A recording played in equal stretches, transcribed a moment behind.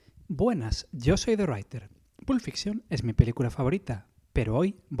Buenas, yo soy The Writer. Pulp Fiction es mi película favorita, pero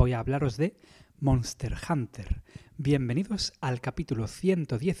hoy voy a hablaros de Monster Hunter. Bienvenidos al capítulo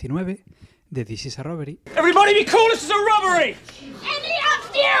 119 de This is a Robbery. Everybody be cool, this is a robbery! Any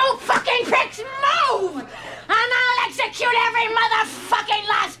of you fucking pricks move! And I'll execute every motherfucking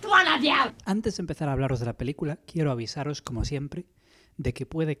last one of you! Antes de empezar a hablaros de la película, quiero avisaros, como siempre, de que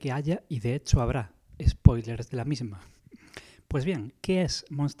puede que haya, y de hecho habrá, spoilers de la misma. Pues bien, ¿qué es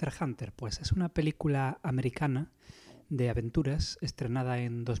Monster Hunter? Pues es una película americana de aventuras estrenada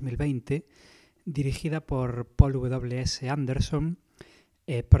en 2020, dirigida por Paul W.S. Anderson,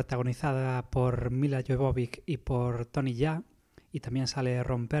 protagonizada por Mila Jovovich y por Tony Jaa, y también sale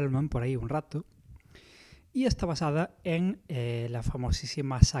Ron Perlman por ahí un rato, y está basada en la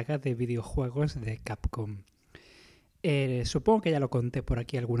famosísima saga de videojuegos de Capcom. Supongo que ya lo conté por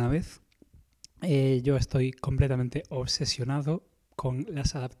aquí alguna vez. Yo estoy completamente obsesionado con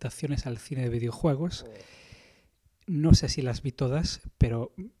las adaptaciones al cine de videojuegos. No sé si las vi todas,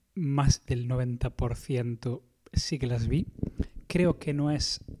 pero más del 90% sí que las vi. Creo que no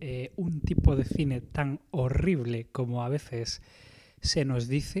es un tipo de cine tan horrible como a veces se nos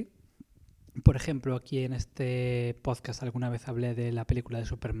dice. Por ejemplo, aquí en este podcast alguna vez hablé de la película de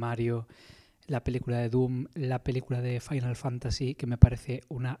Super Mario, la película de Doom, la película de Final Fantasy, que me parece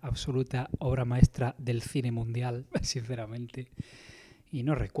una absoluta obra maestra del cine mundial, sinceramente. Y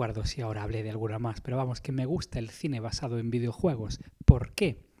no recuerdo si ahora hablé de alguna más, pero vamos, que me gusta el cine basado en videojuegos. ¿Por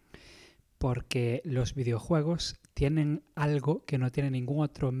qué? Porque los videojuegos tienen algo que no tiene ningún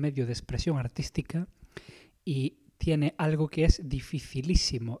otro medio de expresión artística y tiene algo que es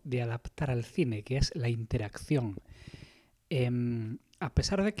dificilísimo de adaptar al cine, que es la interacción. A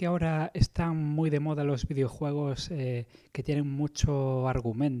pesar de que ahora están muy de moda los videojuegos que tienen mucho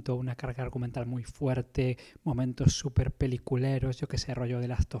argumento, una carga argumental muy fuerte, momentos súper peliculeros, yo que sé, rollo de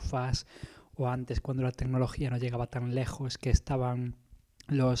Last of Us, o antes cuando la tecnología no llegaba tan lejos, que estaban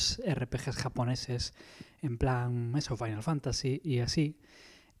los RPGs japoneses en plan, eso, Final Fantasy y así.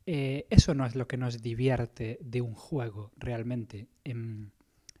 Eso no es lo que nos divierte de un juego realmente.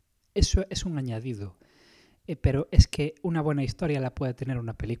 Eso es un añadido. Pero es que una buena historia la puede tener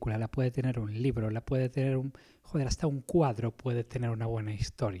una película, la puede tener un libro, la puede tener hasta un cuadro puede tener una buena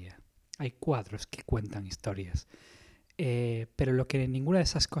historia. Hay cuadros que cuentan historias. Pero lo que ninguna de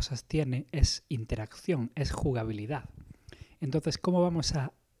esas cosas tiene es interacción, es jugabilidad. Entonces, ¿cómo vamos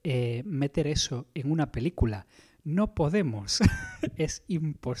a meter eso en una película? No podemos. Es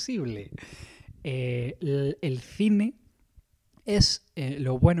imposible. El cine es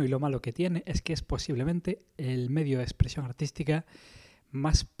lo bueno y lo malo que tiene es que es posiblemente el medio de expresión artística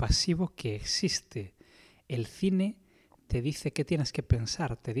más pasivo que existe. El cine te dice qué tienes que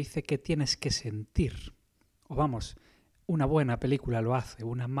pensar, te dice qué tienes que sentir. O vamos, una buena película lo hace,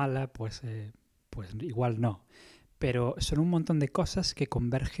 una mala pues igual no. Pero son un montón de cosas que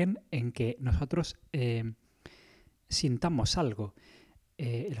convergen en que nosotros sintamos algo.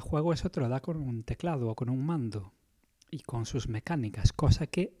 El juego eso te lo da con un teclado o con un mando y con sus mecánicas, cosa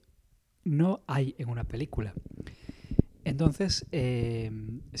que no hay en una película. Entonces,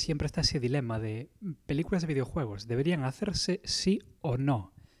 siempre está ese dilema de películas de videojuegos, ¿deberían hacerse sí o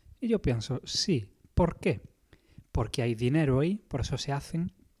no? Y yo pienso, sí. ¿Por qué? Porque hay dinero ahí, por eso se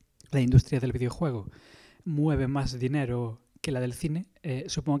hacen. La industria del videojuego mueve más dinero que la del cine.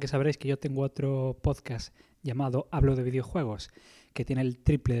 Supongo que sabréis que yo tengo otro podcast llamado Hablo de videojuegos, que tiene el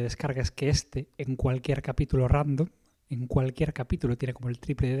triple de descargas que este en cualquier capítulo random. En cualquier capítulo tiene como el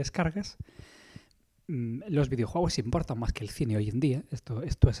triple de descargas. Los videojuegos importan más que el cine hoy en día. Esto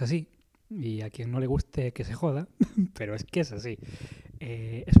es así. Y a quien no le guste que se joda, pero es que es así.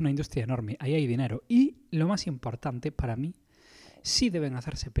 Es una industria enorme. Ahí hay dinero. Y lo más importante para mí, sí deben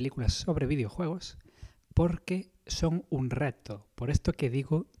hacerse películas sobre videojuegos porque son un reto. Por esto que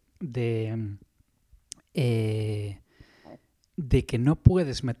digo de que no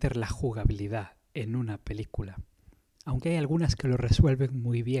puedes meter la jugabilidad en una película. Aunque hay algunas que lo resuelven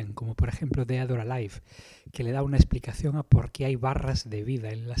muy bien, como por ejemplo Dead or Alive, que le da una explicación a por qué hay barras de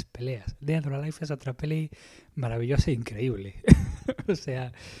vida en las peleas. Dead or Alive es otra peli maravillosa e increíble. O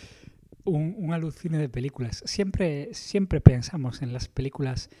sea, un alucine de películas. Siempre pensamos en las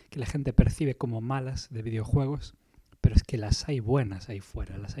películas que la gente percibe como malas de videojuegos, pero es que las hay buenas ahí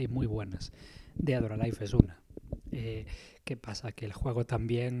fuera, las hay muy buenas. Dead or Alive es una. ¿Qué pasa? Que el juego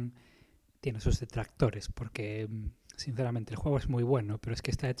también tiene sus detractores, porque sinceramente el juego es muy bueno, pero es que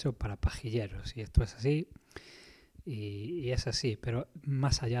está hecho para pajilleros y esto es así y es así. Pero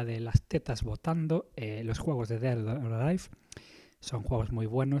más allá de las tetas botando, los juegos de Dead or Alive son juegos muy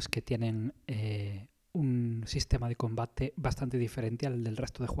buenos que tienen un sistema de combate bastante diferente al del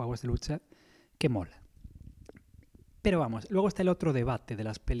resto de juegos de lucha que mola. Pero vamos, luego está el otro debate de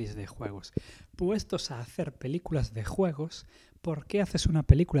las pelis de juegos. Puestos a hacer películas de juegos, ¿por qué haces una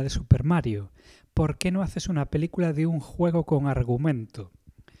película de Super Mario? ¿Por qué no haces una película de un juego con argumento?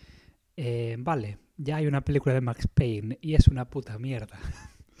 Vale, ya hay una película de Max Payne y es una puta mierda.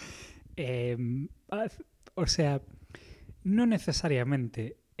 O sea, no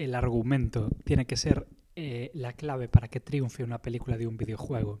necesariamente el argumento tiene que ser la clave para que triunfe una película de un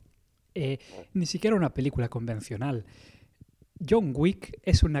videojuego. Ni siquiera una película convencional. John Wick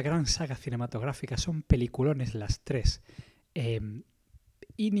es una gran saga cinematográfica, son peliculones las tres.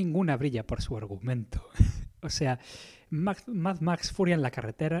 Y ninguna brilla por su argumento. O sea, Mad Max Furia en la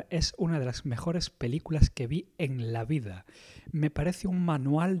carretera es una de las mejores películas que vi en la vida. Me parece un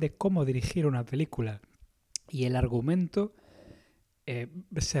manual de cómo dirigir una película. Y el argumento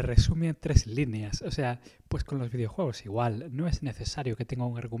se resume en 3 líneas. O sea, pues con los videojuegos igual. No es necesario que tenga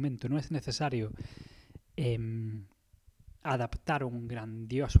un argumento. No es necesario adaptar un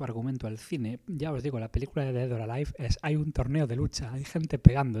grandioso argumento al cine. Ya os digo, la película de Dead or Alive hay un torneo de lucha, hay gente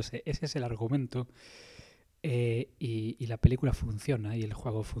pegándose. Ese es el argumento. Y la película funciona y el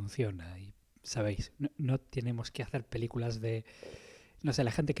juego funciona. Y sabéis, no tenemos que hacer películas de... No sé,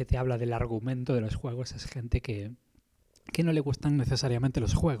 la gente que te habla del argumento de los juegos es gente que no le gustan necesariamente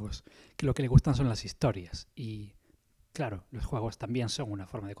los juegos, que lo que le gustan son las historias. Y claro, los juegos también son una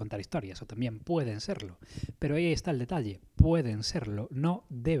forma de contar historias, o también pueden serlo. Pero ahí está el detalle, pueden serlo, no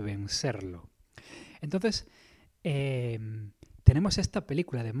deben serlo. Entonces, tenemos esta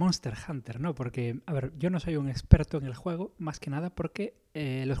película de Monster Hunter, ¿no? Porque, a ver, yo no soy un experto en el juego, más que nada porque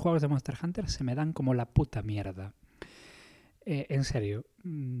los juegos de Monster Hunter se me dan como la puta mierda. En serio,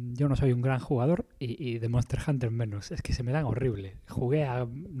 yo no soy un gran jugador y de Monster Hunter menos. Es que se me dan horrible. Jugué a,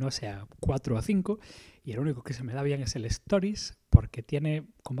 no sé, a 4 o 5 y el único que se me da bien es el Stories porque tiene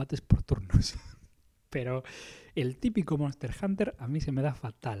combates por turnos. Pero el típico Monster Hunter a mí se me da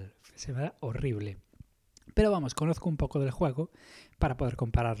fatal, se me da horrible. Pero vamos, conozco un poco del juego para poder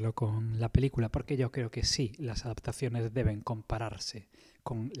compararlo con la película, porque yo creo que sí, las adaptaciones deben compararse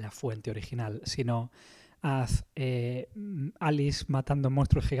con la fuente original, si no... Haz Alice matando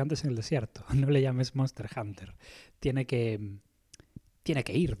monstruos gigantes en el desierto. No le llames Monster Hunter. Tiene que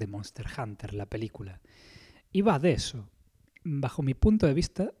ir de Monster Hunter la película. Y va de eso. Bajo mi punto de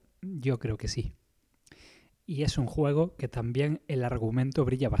vista, yo creo que sí. Y es un juego que también el argumento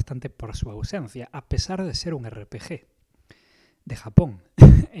brilla bastante por su ausencia, a pesar de ser un RPG de Japón.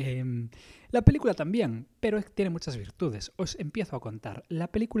 La película también, pero tiene muchas virtudes. Os empiezo a contar.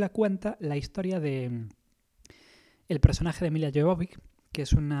 La película cuenta la historia de... el personaje de Milla Jovovich, que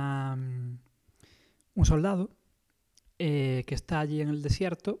es un soldado que está allí en el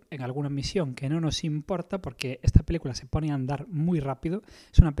desierto, en alguna misión que no nos importa, porque esta película se pone a andar muy rápido.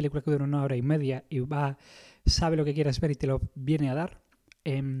 Es una película que dura 1 hora y media y sabe lo que quieres ver y te lo viene a dar.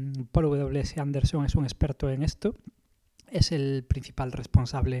 Paul W.S. Anderson es un experto en esto. Es el principal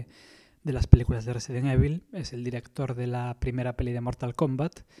responsable de las películas de Resident Evil. Es el director de la primera peli de Mortal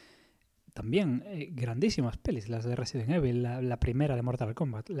Kombat. También grandísimas pelis, las de Resident Evil, la primera de Mortal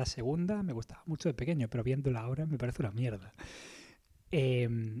Kombat. La segunda me gustaba mucho de pequeño, pero viéndola ahora me parece una mierda.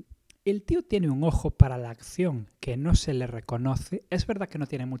 El tío tiene un ojo para la acción que no se le reconoce. Es verdad que no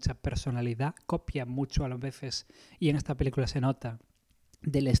tiene mucha personalidad, copia mucho a las veces, y en esta película se nota,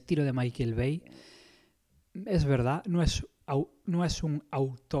 del estilo de Michael Bay. Es verdad, no es un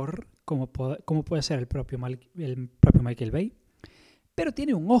autor como puede ser el propio Michael Bay, pero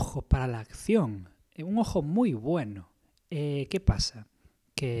tiene un ojo para la acción, un ojo muy bueno. ¿Qué pasa?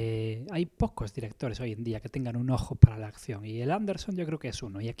 Que hay pocos directores hoy en día que tengan un ojo para la acción, y el Anderson yo creo que es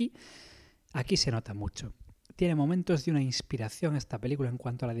uno, y aquí se nota mucho. Tiene momentos de una inspiración esta película en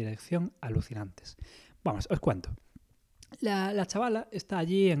cuanto a la dirección alucinantes. Vamos, os cuento. La chavala está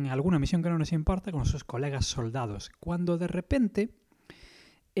allí en alguna misión que no nos importa con sus colegas soldados, cuando de repente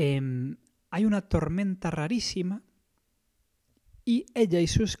hay una tormenta rarísima y ella y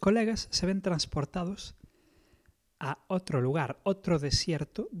sus colegas se ven transportados a otro lugar, otro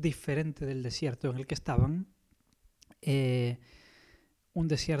desierto diferente del desierto en el que estaban. Un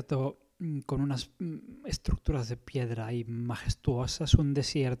desierto con unas estructuras de piedra ahí majestuosas, un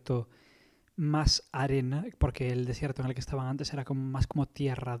desierto más arena, porque el desierto en el que estaban antes era más como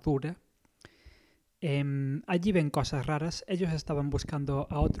tierra dura. Allí ven cosas raras. Ellos estaban buscando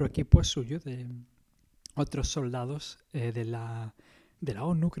a otro equipo suyo, de otros soldados de la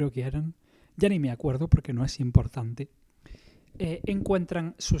ONU, creo que eran. Ya ni me acuerdo porque no es importante.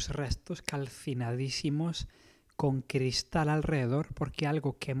 Encuentran sus restos calcinadísimos, con cristal alrededor porque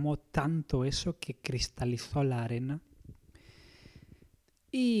algo quemó tanto eso que cristalizó la arena.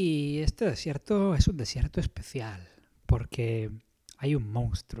 Y este desierto es un desierto especial porque hay un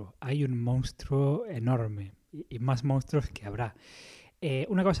monstruo enorme y más monstruos que habrá.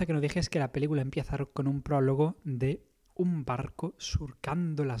 Una cosa que no dije es que la película empieza con un prólogo de un barco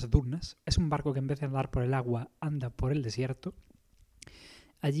surcando las dunas. Es un barco que en vez de andar por el agua anda por el desierto.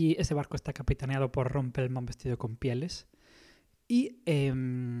 Allí ese barco está capitaneado por Ron Perlman vestido con pieles. Y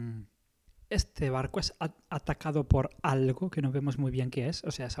este barco es atacado por algo que no vemos muy bien qué es.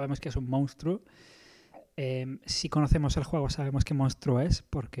 O sea, sabemos que es un monstruo. Si conocemos el juego sabemos qué monstruo es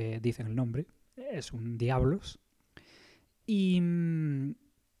porque dicen el nombre. Es un diablos. Y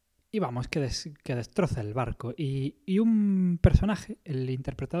vamos, que destroza el barco. Y un personaje, el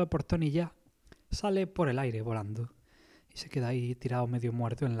interpretado por Tony Jaa, sale por el aire volando. Y se queda ahí tirado medio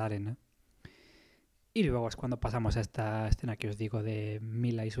muerto en la arena. Y luego es cuando pasamos a esta escena que os digo de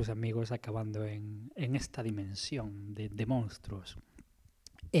Mila y sus amigos acabando en esta dimensión de monstruos.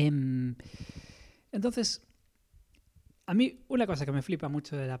 Entonces, a mí una cosa que me flipa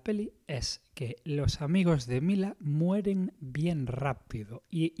mucho de la peli es que los amigos de Mila mueren bien rápido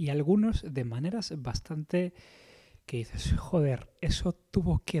y algunos de maneras bastante que dices, joder, eso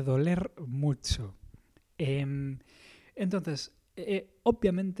tuvo que doler mucho. Entonces,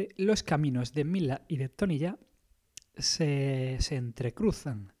 obviamente los caminos de Mila y de Tony Jaa se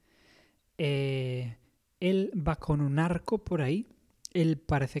entrecruzan. Él va con un arco por ahí. Él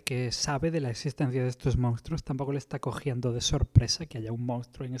parece que sabe de la existencia de estos monstruos. Tampoco le está cogiendo de sorpresa que haya un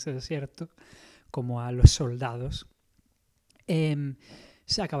monstruo en ese desierto, como a los soldados.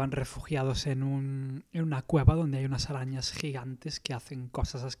 Se acaban refugiados en una cueva donde hay unas arañas gigantes que hacen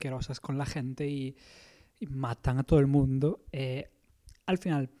cosas asquerosas con la gente y matan a todo el mundo. Al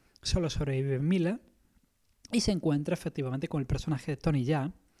final solo sobrevive Mila y se encuentra efectivamente con el personaje de Tony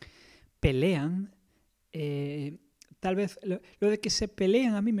Jaa. Pelean. Tal vez lo de que se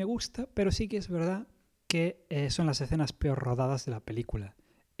pelean a mí me gusta, pero sí que es verdad que son las escenas peor rodadas de la película.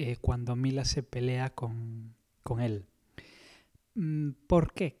 Cuando Mila se pelea con él.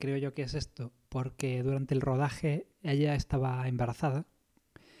 ¿Por qué creo yo que es esto? Porque durante el rodaje ella estaba embarazada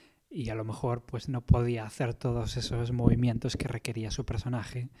y a lo mejor pues no podía hacer todos esos movimientos que requería su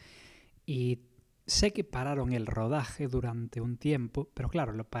personaje. Y sé que pararon el rodaje durante un tiempo, pero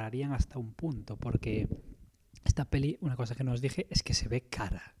claro, lo pararían hasta un punto, porque esta peli, una cosa que no os dije, es que se ve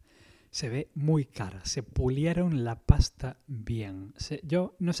cara. Se ve muy cara. Se pulieron la pasta bien.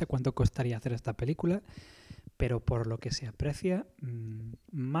 Yo no sé cuánto costaría hacer esta película, pero por lo que se aprecia,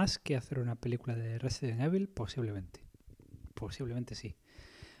 más que hacer una película de Resident Evil, posiblemente. Posiblemente sí.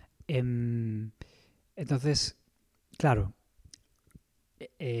 Entonces, claro,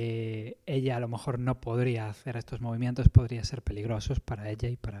 ella a lo mejor no podría hacer estos movimientos, podría ser peligrosos para ella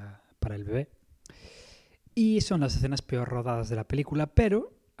y para el bebé. Y son las escenas peor rodadas de la película,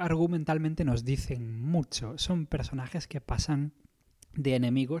 pero argumentalmente nos dicen mucho. Son personajes que pasan de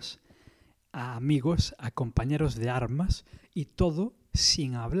enemigos a amigos, a compañeros de armas, y todo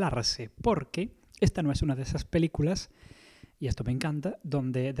sin hablarse, porque esta no es una de esas películas, y esto me encanta,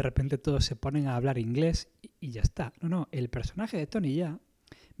 donde de repente todos se ponen a hablar inglés y ya está. No, el personaje de Tony Jaa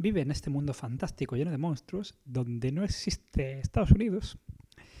vive en este mundo fantástico lleno de monstruos, donde no existe Estados Unidos,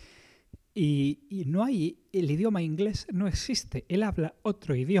 y no hay, el idioma inglés no existe, él habla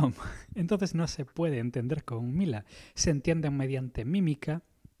otro idioma, entonces no se puede entender con Mila. Se entienden mediante mímica,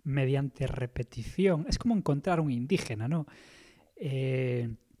 mediante repetición. Es como encontrar un indígena, ¿no?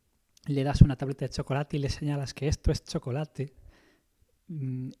 Le das una tableta de chocolate y le señalas que esto es chocolate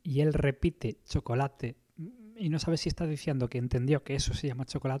y él repite chocolate y no sabes si está diciendo que entendió que eso se llama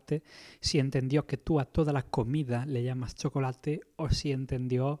chocolate, si entendió que tú a toda la comida le llamas chocolate o si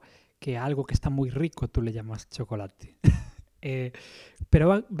entendió que a algo que está muy rico tú le llamas chocolate.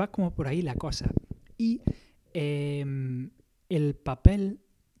 Pero va como por ahí la cosa. Y el papel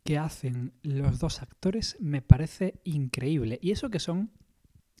que hacen los dos actores me parece increíble. Y eso que son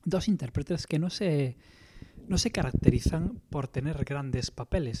dos intérpretes que no se caracterizan por tener grandes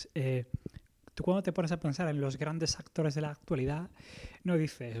papeles. Tú cuando te pones a pensar en los grandes actores de la actualidad, no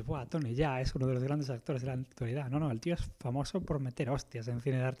dices, ¡buah, Tony Jaa es uno de los grandes actores de la actualidad! No, el tío es famoso por meter hostias en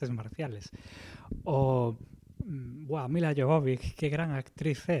cine de artes marciales. O, ¡buah, Mila Jovovich, qué gran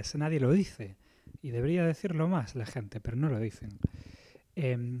actriz es! Nadie lo dice. Y debería decirlo más la gente, pero no lo dicen.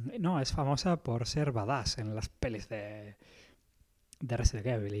 No, es famosa por ser badass en las pelis de Resident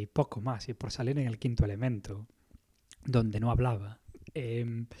Evil y poco más, y por salir en El Quinto Elemento, donde no hablaba.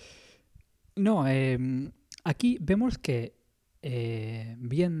 Aquí vemos que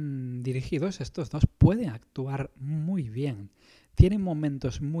bien dirigidos, estos dos pueden actuar muy bien. Tienen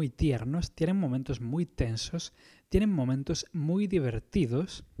momentos muy tiernos, tienen momentos muy tensos, tienen momentos muy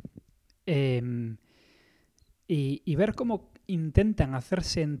divertidos. Y ver cómo intentan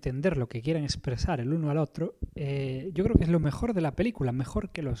hacerse entender lo que quieren expresar el uno al otro, yo creo que es lo mejor de la película,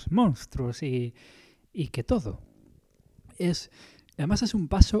 mejor que los monstruos y que todo. Además es un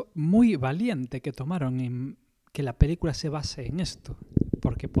paso muy valiente que tomaron en que la película se base en esto,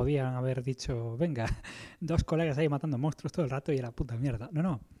 porque podían haber dicho, venga, dos colegas ahí matando monstruos todo el rato y era puta mierda.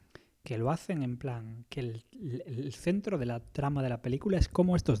 No, que lo hacen en plan, que el centro de la trama de la película es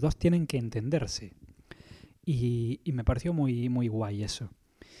cómo estos dos tienen que entenderse. Y me pareció muy, muy guay eso.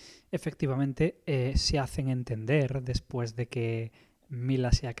 Efectivamente, se hacen entender después de que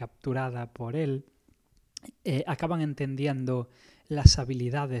Mila sea capturada por él. Acaban entendiendo las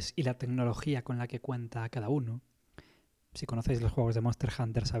habilidades y la tecnología con la que cuenta cada uno. Si conocéis los juegos de Monster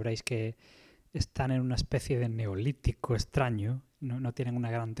Hunter sabréis que están en una especie de neolítico extraño. No tienen una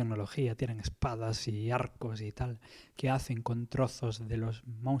gran tecnología, tienen espadas y arcos y tal, que hacen con trozos de los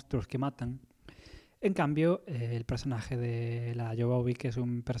monstruos que matan. En cambio, el personaje de la Jovovich, que es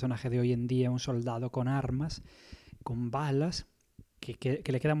un personaje de hoy en día, un soldado con armas, con balas, que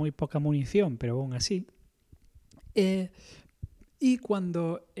le queda muy poca munición, pero aún así. Y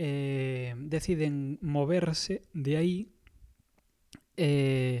cuando deciden moverse de ahí,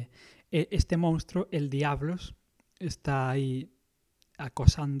 este monstruo, el Diablos, está ahí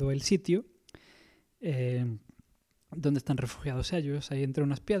acosando el sitio donde están refugiados ellos, ahí entre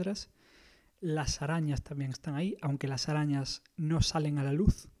unas piedras. Las arañas también están ahí, aunque las arañas no salen a la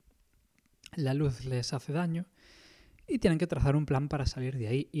luz. La luz les hace daño y tienen que trazar un plan para salir de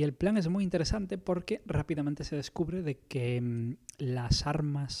ahí. Y el plan es muy interesante porque rápidamente se descubre de que las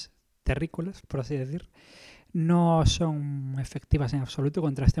armas terrícolas, por así decir, no son efectivas en absoluto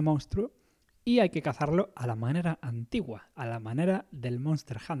contra este monstruo y hay que cazarlo a la manera antigua, a la manera del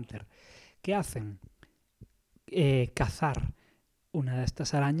Monster Hunter. ¿Qué hacen? Cazar una de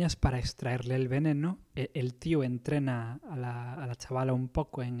estas arañas para extraerle el veneno. El tío entrena a la chavala un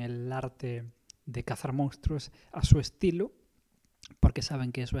poco en el arte de cazar monstruos a su estilo, porque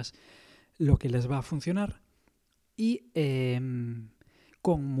saben que eso es lo que les va a funcionar. Y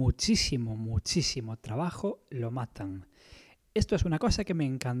con muchísimo, muchísimo trabajo lo matan. Esto es una cosa que me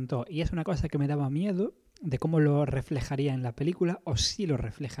encantó y es una cosa que me daba miedo de cómo lo reflejaría en la película, o si lo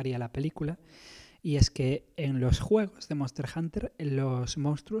reflejaría la película. Y es que en los juegos de Monster Hunter, los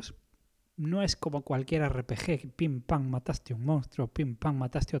monstruos no es como cualquier RPG, pim pam mataste un monstruo, pim pam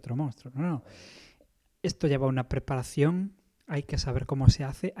mataste otro monstruo. No. Esto lleva una preparación, hay que saber cómo se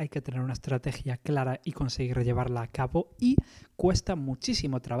hace, hay que tener una estrategia clara y conseguir llevarla a cabo, y cuesta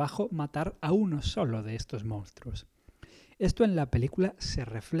muchísimo trabajo matar a uno solo de estos monstruos. Esto en la película se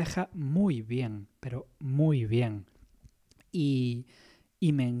refleja muy bien, pero muy bien. Y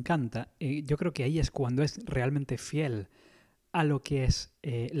me encanta. Yo creo que ahí es cuando es realmente fiel a lo que es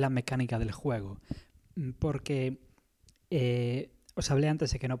la mecánica del juego. Porque os hablé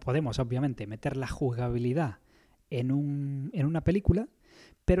antes de que no podemos, obviamente, meter la jugabilidad en una película,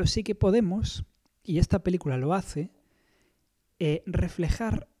 pero sí que podemos, y esta película lo hace,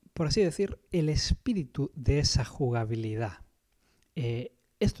 reflejar, por así decir, el espíritu de esa jugabilidad.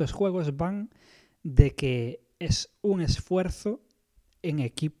 Estos juegos van de que es un esfuerzo en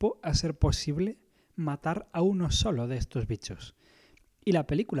equipo a ser posible matar a uno solo de estos bichos. Y la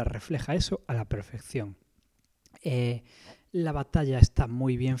película refleja eso a la perfección. La batalla está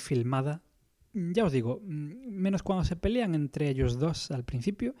muy bien filmada. Ya os digo, menos cuando se pelean entre ellos dos al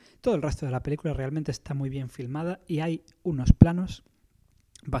principio, todo el resto de la película realmente está muy bien filmada y hay unos planos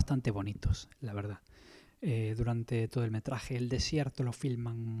bastante bonitos, la verdad. Durante todo el metraje, el desierto lo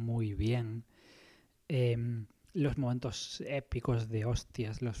filman muy bien. Los momentos épicos de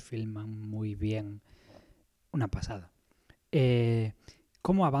hostias los filman muy bien. Una pasada.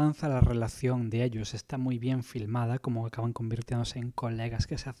 Cómo avanza la relación de ellos está muy bien filmada, cómo acaban convirtiéndose en colegas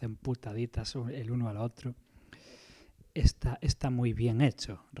que se hacen putaditas el uno al otro. Está muy bien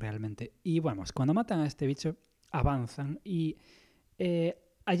hecho, realmente. Y bueno, cuando matan a este bicho, avanzan y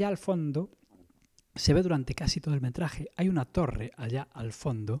allá al fondo, se ve durante casi todo el metraje, hay una torre allá al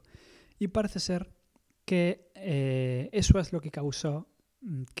fondo y parece ser que eso es lo que causó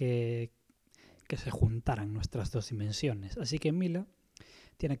que se juntaran nuestras dos dimensiones. Así que Mila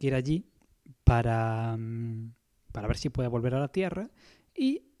tiene que ir allí para ver si puede volver a la Tierra,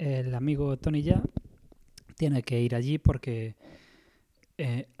 y el amigo Tony Jaa tiene que ir allí porque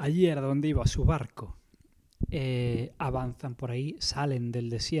allí era donde iba su barco. Avanzan por ahí, salen del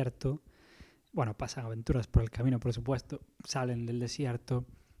desierto, bueno, pasan aventuras por el camino, por supuesto, salen del desierto,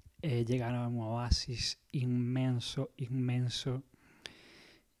 llegan a un oasis inmenso,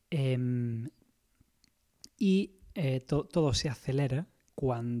 y todo se acelera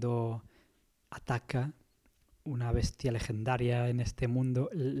cuando ataca una bestia legendaria en este mundo,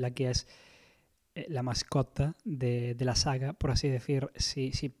 la que es la mascota de la saga, por así decir.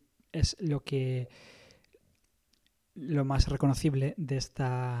 Sí, es lo más reconocible de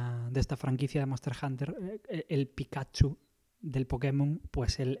esta franquicia de Monster Hunter. El Pikachu del Pokémon,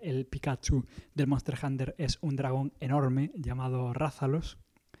 pues el Pikachu del Monster Hunter es un dragón enorme llamado Rathalos,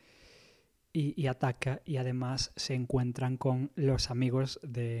 y ataca, y además se encuentran con los amigos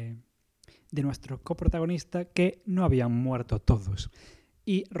de nuestro coprotagonista, que no habían muerto todos.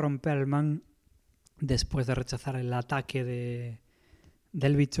 Y Rompelman, después de rechazar el ataque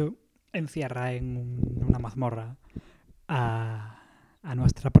del bicho, encierra en una mazmorra a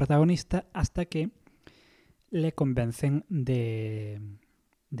nuestra protagonista hasta que le convencen de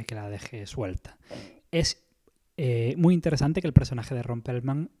que la deje suelta. Es muy interesante que el personaje de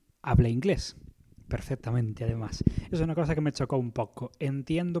Rompelman hable inglés perfectamente, además. Es una cosa que me chocó un poco.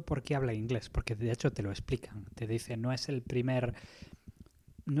 Entiendo por qué habla inglés, porque de hecho te lo explican. Te dicen, no es la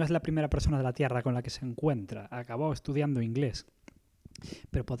primera persona de la Tierra con la que se encuentra. Acabó estudiando inglés.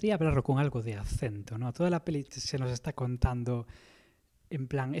 Pero podría hablarlo con algo de acento, ¿no? Toda la peli se nos está contando, en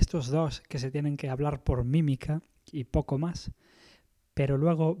plan, estos dos que se tienen que hablar por mímica y poco más, pero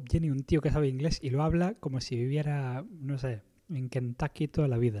luego viene un tío que sabe inglés y lo habla como si viviera, no sé, en Kentucky toda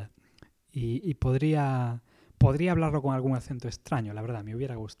la vida. Y podría hablarlo con algún acento extraño, la verdad, me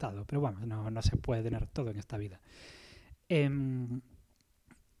hubiera gustado. Pero bueno, no se puede tener todo en esta vida.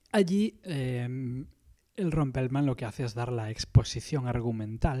 Allí el Rompelman lo que hace es dar la exposición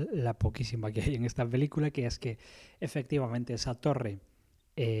argumental, la poquísima que hay en esta película, que es que efectivamente esa torre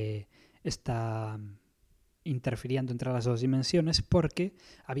está interfiriendo entre las dos dimensiones porque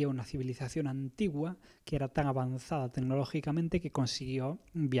había una civilización antigua que era tan avanzada tecnológicamente que consiguió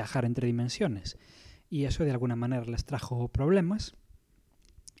viajar entre dimensiones, y eso de alguna manera les trajo problemas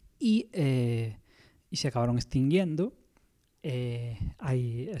y se acabaron extinguiendo.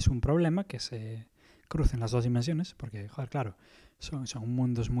 Es un problema que se crucen las dos dimensiones porque, joder, claro, son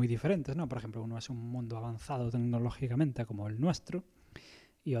mundos muy diferentes, ¿no? Por ejemplo, uno es un mundo avanzado tecnológicamente como el nuestro,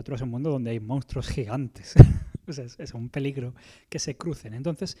 y otro es un mundo donde hay monstruos gigantes. O sea, es un peligro que se crucen.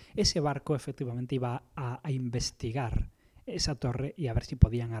 Entonces, ese barco efectivamente iba a investigar esa torre y a ver si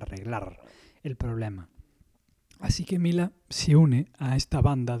podían arreglar el problema. Así que Mila se une a esta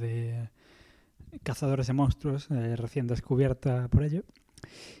banda de cazadores de monstruos recién descubierta por ello,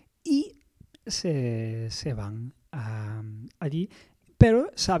 y se van allí, pero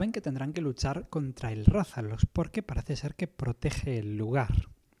saben que tendrán que luchar contra el Rathalos porque parece ser que protege el lugar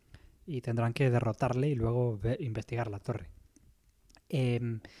y tendrán que derrotarle y luego investigar la torre.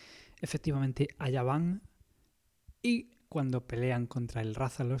 Efectivamente, allá van, y cuando pelean contra el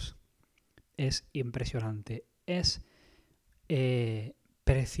Rathalos es impresionante. Es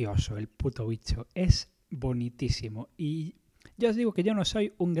precioso el puto bicho, es bonitísimo. Y ya os digo que yo no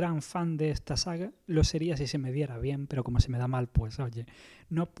soy un gran fan de esta saga, lo sería si se me diera bien, pero como se me da mal, pues oye,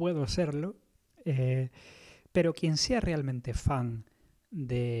 no puedo serlo. Pero quien sea realmente fan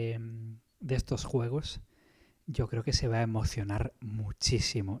de estos juegos, yo creo que se va a emocionar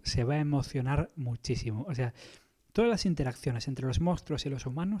muchísimo. O sea, todas las interacciones entre los monstruos y los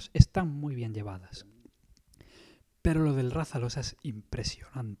humanos están muy bien llevadas. Pero lo del Rathalos es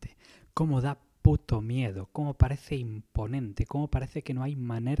impresionante. Cómo da puto miedo, cómo parece imponente, cómo parece que no hay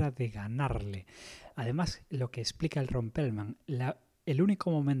manera de ganarle. Además, lo que explica el Rompelman, el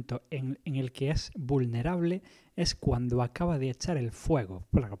único momento en el que es vulnerable es cuando acaba de echar el fuego.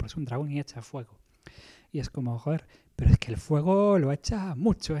 Claro, pues es un dragón y echa fuego. Y es como, joder, pero es que el fuego lo echa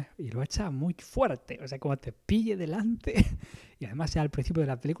mucho, y lo echa muy fuerte. O sea, como te pille delante. Y además ya al principio de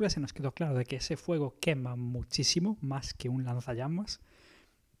la película se nos quedó claro de que ese fuego quema muchísimo, más que un lanzallamas.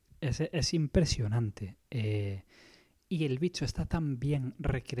 Es impresionante. Y el bicho está tan bien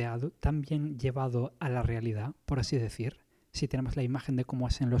recreado, tan bien llevado a la realidad, por así decir. Si tenemos la imagen de cómo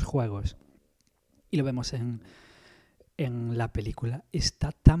es en los juegos y lo vemos en la película,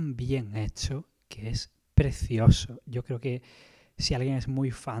 está tan bien hecho que es precioso. Yo creo que si alguien es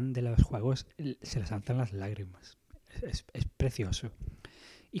muy fan de los juegos, se le saltan las lágrimas. Es precioso.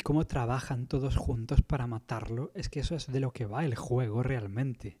 Y cómo trabajan todos juntos para matarlo, es que eso es de lo que va el juego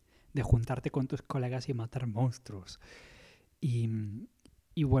realmente, de juntarte con tus colegas y matar monstruos. Y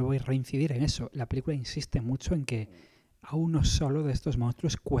vuelvo a reincidir en eso. La película insiste mucho en que a uno solo de estos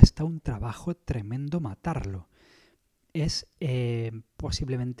monstruos cuesta un trabajo tremendo matarlo. Es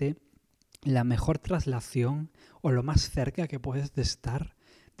posiblemente la mejor traslación o lo más cerca que puedes de estar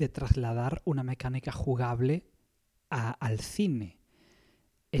de trasladar una mecánica jugable al cine.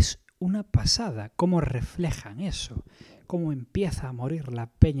 Es una pasada cómo reflejan eso, cómo empieza a morir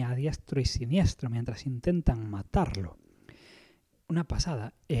la peña a diestro y siniestro mientras intentan matarlo. Una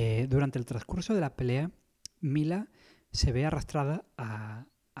pasada. Durante el transcurso de la pelea, Mila se ve arrastrada a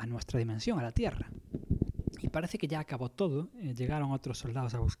nuestra dimensión, a la Tierra. Y parece que ya acabó todo, llegaron otros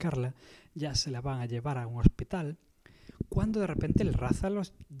soldados a buscarla, ya se la van a llevar a un hospital, cuando de repente el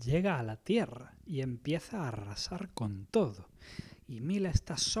Rázalos llega a la Tierra y empieza a arrasar con todo. Y Mila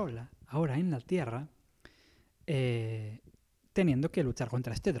está sola, ahora en la Tierra, teniendo que luchar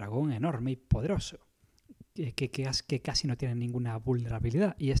contra este dragón enorme y poderoso, que casi no tiene ninguna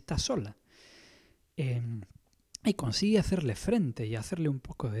vulnerabilidad, y está sola. Y consigue hacerle frente y hacerle un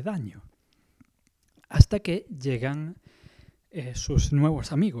poco de daño. Hasta que llegan sus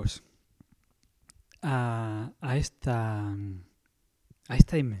nuevos amigos a esta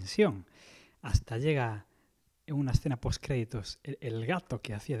dimensión. Hasta llega en una escena post-créditos el gato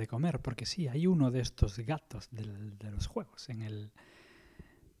que hacía de comer, porque sí, hay uno de estos gatos de los juegos en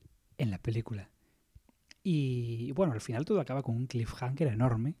la película. Y bueno, al final todo acaba con un cliffhanger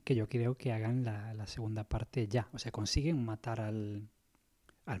enorme que yo creo que hagan la segunda parte ya. O sea, consiguen matar al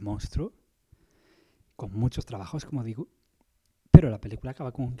monstruo con muchos trabajos, como digo, pero la película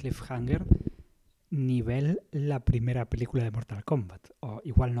acaba con un cliffhanger nivel la primera película de Mortal Kombat. O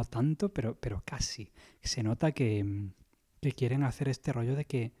igual no tanto, pero casi. Se nota que quieren hacer este rollo de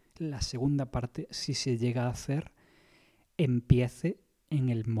que la segunda parte, si se llega a hacer, empiece en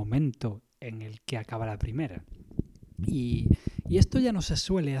el momento en el que acaba la primera. Y esto ya no se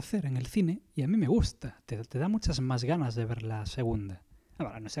suele hacer en el cine y a mí me gusta. Te da muchas más ganas de ver la segunda.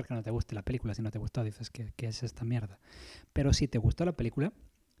 A no ser que no te guste la película, si no te gustó dices que es esta mierda. Pero si te gustó la película,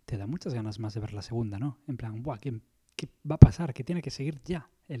 te da muchas ganas más de ver la segunda, ¿no? En plan, ¡buah! ¿Qué va a pasar? Que tiene que seguir ya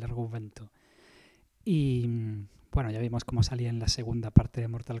el argumento. Y bueno, ya vimos cómo salía en la segunda parte de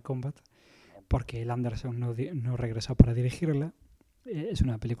Mortal Kombat, porque el Anderson no regresó para dirigirla. Es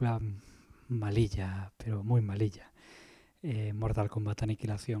una película malilla, pero muy malilla. Mortal Kombat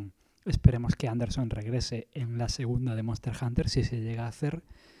Aniquilación. Esperemos que Anderson regrese en la segunda de Monster Hunter, si se llega a hacer.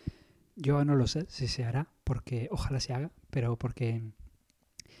 Yo no lo sé si se hará, porque ojalá se haga, pero porque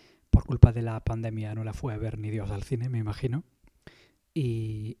por culpa de la pandemia no la fue a ver ni Dios al cine, me imagino.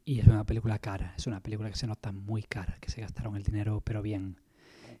 Y es una película cara, es una película que se nota muy cara, que se gastaron el dinero, pero bien.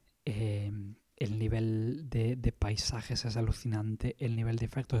 El nivel de paisajes es alucinante, el nivel de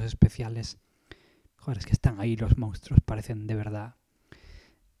efectos especiales, joder, es que están ahí los monstruos, parecen de verdad.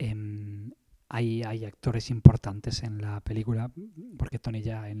 Hay actores importantes en la película, porque Tony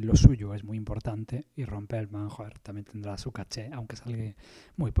Jaa en lo suyo es muy importante, y Ron Perlman, joder, también tendrá su caché, aunque salga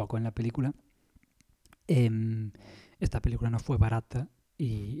muy poco en la película. Esta película no fue barata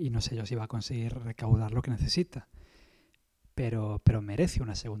y no sé yo si va a conseguir recaudar lo que necesita, pero merece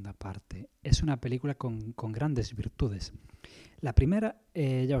una segunda parte. Es una película con grandes virtudes. La primera,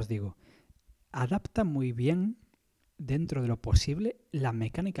 ya os digo, adapta muy bien dentro de lo posible la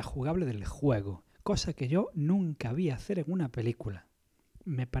mecánica jugable del juego, cosa que yo nunca vi hacer en una película.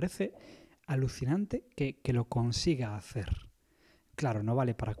 Me parece alucinante que lo consiga hacer. Claro, no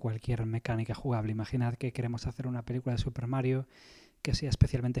vale para cualquier mecánica jugable. Imaginad que queremos hacer una película de Super Mario que sea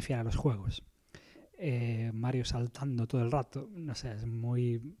especialmente fiel a los juegos. Mario saltando todo el rato, no sé, es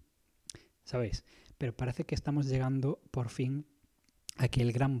muy... ¿sabéis? Pero parece que estamos llegando por fin a que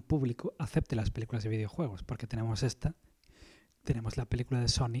el gran público acepte las películas de videojuegos, porque tenemos la película de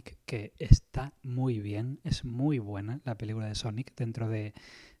Sonic, que está muy bien, es muy buena la película de Sonic dentro de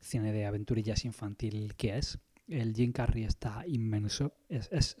cine de aventurillas infantil que es. El Jim Carrey está inmenso,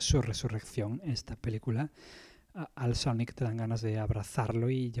 es su resurrección esta película. Al Sonic te dan ganas de abrazarlo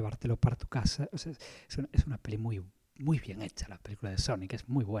y llevártelo para tu casa. O sea, es una peli muy, muy bien hecha, la película de Sonic, es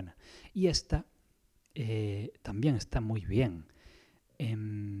muy buena. Y esta también está muy bien.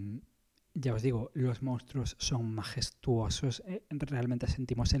 Ya os digo, los monstruos son majestuosos, realmente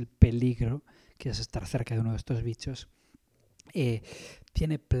sentimos el peligro que es estar cerca de uno de estos bichos.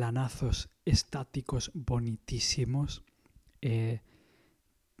 Tiene planazos estáticos bonitísimos,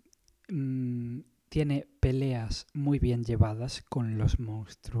 tiene peleas muy bien llevadas con los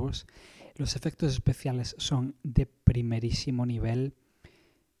monstruos, los efectos especiales son de primerísimo nivel.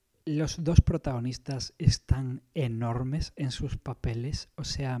 Los dos protagonistas están enormes en sus papeles, o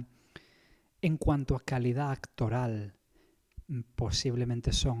sea, en cuanto a calidad actoral,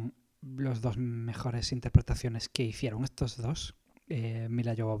 posiblemente son las dos mejores interpretaciones que hicieron estos dos,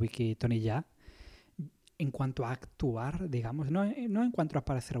 Mila Jovovich y Tony Jaa. en cuanto a actuar, digamos, no en cuanto a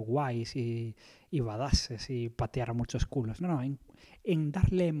parecer guays y badasses y patear a muchos culos, no, en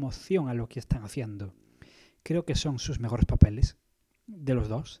darle emoción a lo que están haciendo. Creo que son sus mejores papeles, de los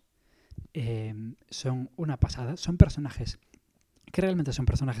dos. Son una pasada, son personajes que realmente son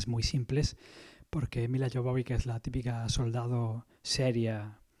personajes muy simples, porque Mila Jovovich es la típica soldado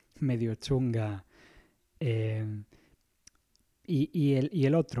seria, medio chunga, y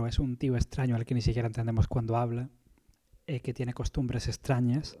el otro es un tío extraño al que ni siquiera entendemos cuando habla, que tiene costumbres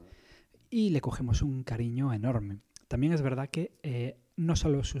extrañas, y le cogemos un cariño enorme. También es verdad que no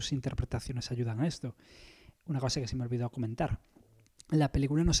solo sus interpretaciones ayudan a esto. Una cosa que se me olvidó comentar. La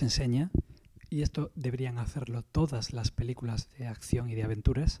película nos enseña, y esto deberían hacerlo todas las películas de acción y de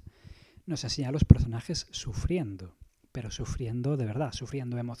aventuras, nos enseña a los personajes sufriendo, pero sufriendo de verdad,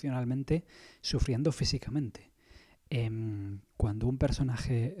 sufriendo emocionalmente, sufriendo físicamente. Cuando un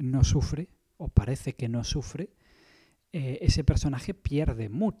personaje no sufre, o parece que no sufre, ese personaje pierde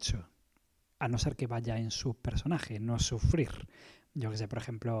mucho, a no ser que vaya en su personaje, no sufrir. Yo que sé, por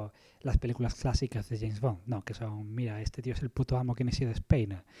ejemplo, las películas clásicas de James Bond, no, que son, mira, este tío es el puto amo que ni se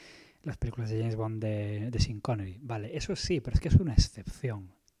despeina. Las películas de James Bond de Sean Connery, vale, eso sí, pero es que es una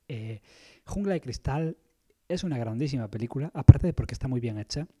excepción. Jungla de Cristal es una grandísima película, aparte de porque está muy bien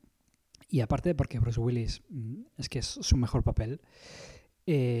hecha, y aparte de porque Bruce Willis es que es su mejor papel.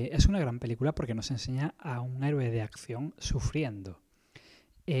 Es una gran película porque nos enseña a un héroe de acción sufriendo.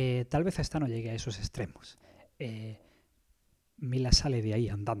 Tal vez esta no llegue a esos extremos. Mila sale de ahí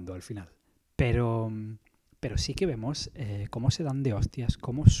andando al final. Pero sí que vemos cómo se dan de hostias,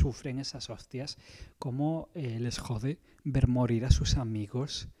 cómo sufren esas hostias, cómo les jode ver morir a sus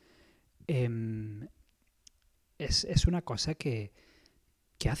amigos. Es una cosa que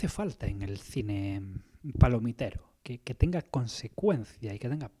hace falta en el cine palomitero, que tenga consecuencia y que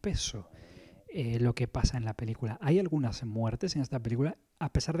tenga peso lo que pasa en la película. Hay algunas muertes en esta película,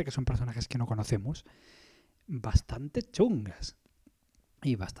 a pesar de que son personajes que no conocemos, bastante chungas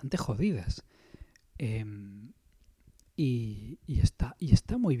y bastante jodidas. Y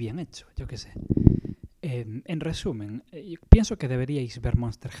está muy bien hecho, yo qué sé. En resumen, pienso que deberíais ver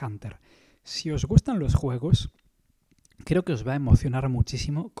Monster Hunter. Si os gustan los juegos, creo que os va a emocionar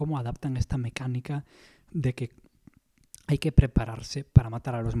muchísimo cómo adaptan esta mecánica de que hay que prepararse para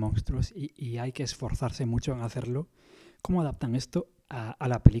matar a los monstruos y hay que esforzarse mucho en hacerlo. Cómo adaptan esto a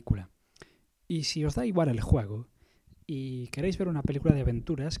la película. Y si os da igual el juego y queréis ver una película de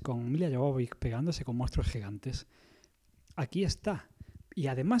aventuras con Mila Jovovich pegándose con monstruos gigantes, aquí está. Y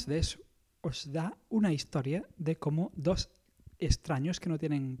además de eso, os da una historia de cómo dos extraños que no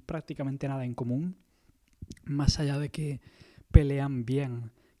tienen prácticamente nada en común, más allá de que pelean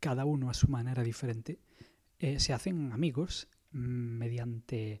bien cada uno a su manera diferente, se hacen amigos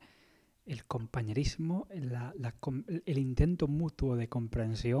mediante el compañerismo, el intento mutuo de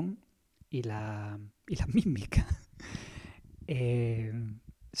comprensión y la mímica.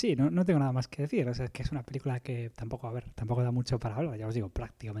 Sí, no tengo nada más que decir. O sea, es que es una película que tampoco da mucho para hablar. Ya os digo,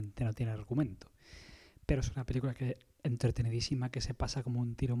 prácticamente no tiene argumento. Pero es una película que entretenidísima, que se pasa como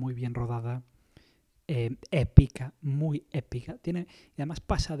un tiro, muy bien rodada, épica, muy épica. Y además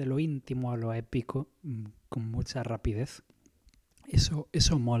pasa de lo íntimo a lo épico con mucha rapidez.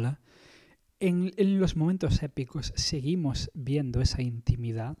 Eso mola. En los momentos épicos seguimos viendo esa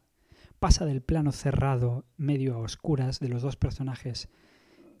intimidad. Pasa del plano cerrado, medio a oscuras, de los dos personajes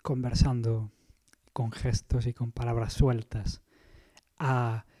conversando con gestos y con palabras sueltas,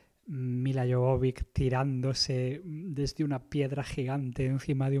 a Mila Jovovich tirándose desde una piedra gigante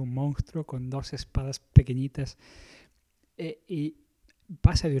encima de un monstruo con dos espadas pequeñitas, y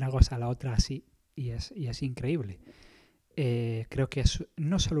pasa de una cosa a la otra así, y es increíble. Creo que es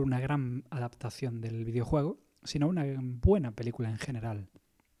no solo una gran adaptación del videojuego, sino una buena película en general.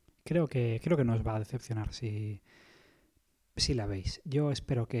 Creo que no os va a decepcionar si la veis. Yo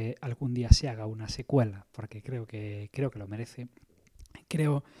espero que algún día se haga una secuela, porque creo que lo merece.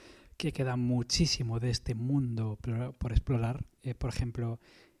 Creo que queda muchísimo de este mundo por explorar. Por ejemplo,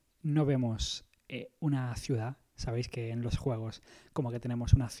 no vemos una ciudad. Sabéis que en los juegos como que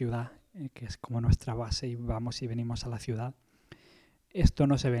tenemos una ciudad que es como nuestra base y vamos y venimos a la ciudad. Esto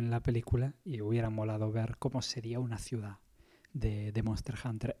no se ve en la película y hubiera molado ver cómo sería una ciudad de Monster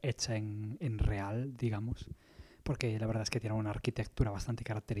Hunter hecha en real, digamos, porque la verdad es que tiene una arquitectura bastante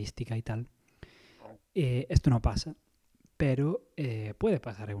característica y tal. Esto no pasa, pero puede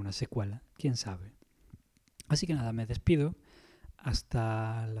pasar en una secuela, quién sabe. Así que nada, me despido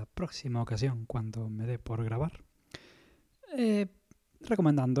hasta la próxima ocasión cuando me dé por grabar,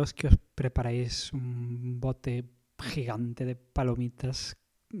 recomendándoos que os preparéis un bote gigante de palomitas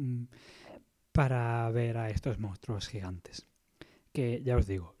para ver a estos monstruos gigantes. Que ya os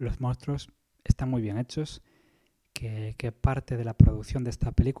digo, los monstruos están muy bien hechos, que parte de la producción de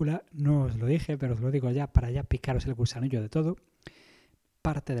esta película, no os lo dije, pero os lo digo ya para ya picaros el gusanillo de todo,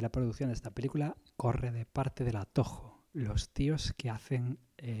 parte de la producción de esta película corre de parte de la Toho, los tíos que hacen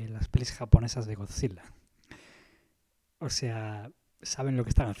las pelis japonesas de Godzilla. O sea, saben lo que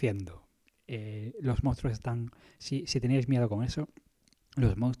están haciendo. Los monstruos están, si teníais miedo con eso,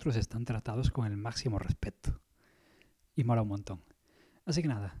 los monstruos están tratados con el máximo respeto. Y mola un montón. Así que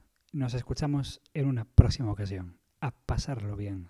nada, nos escuchamos en una próxima ocasión. A pasarlo bien.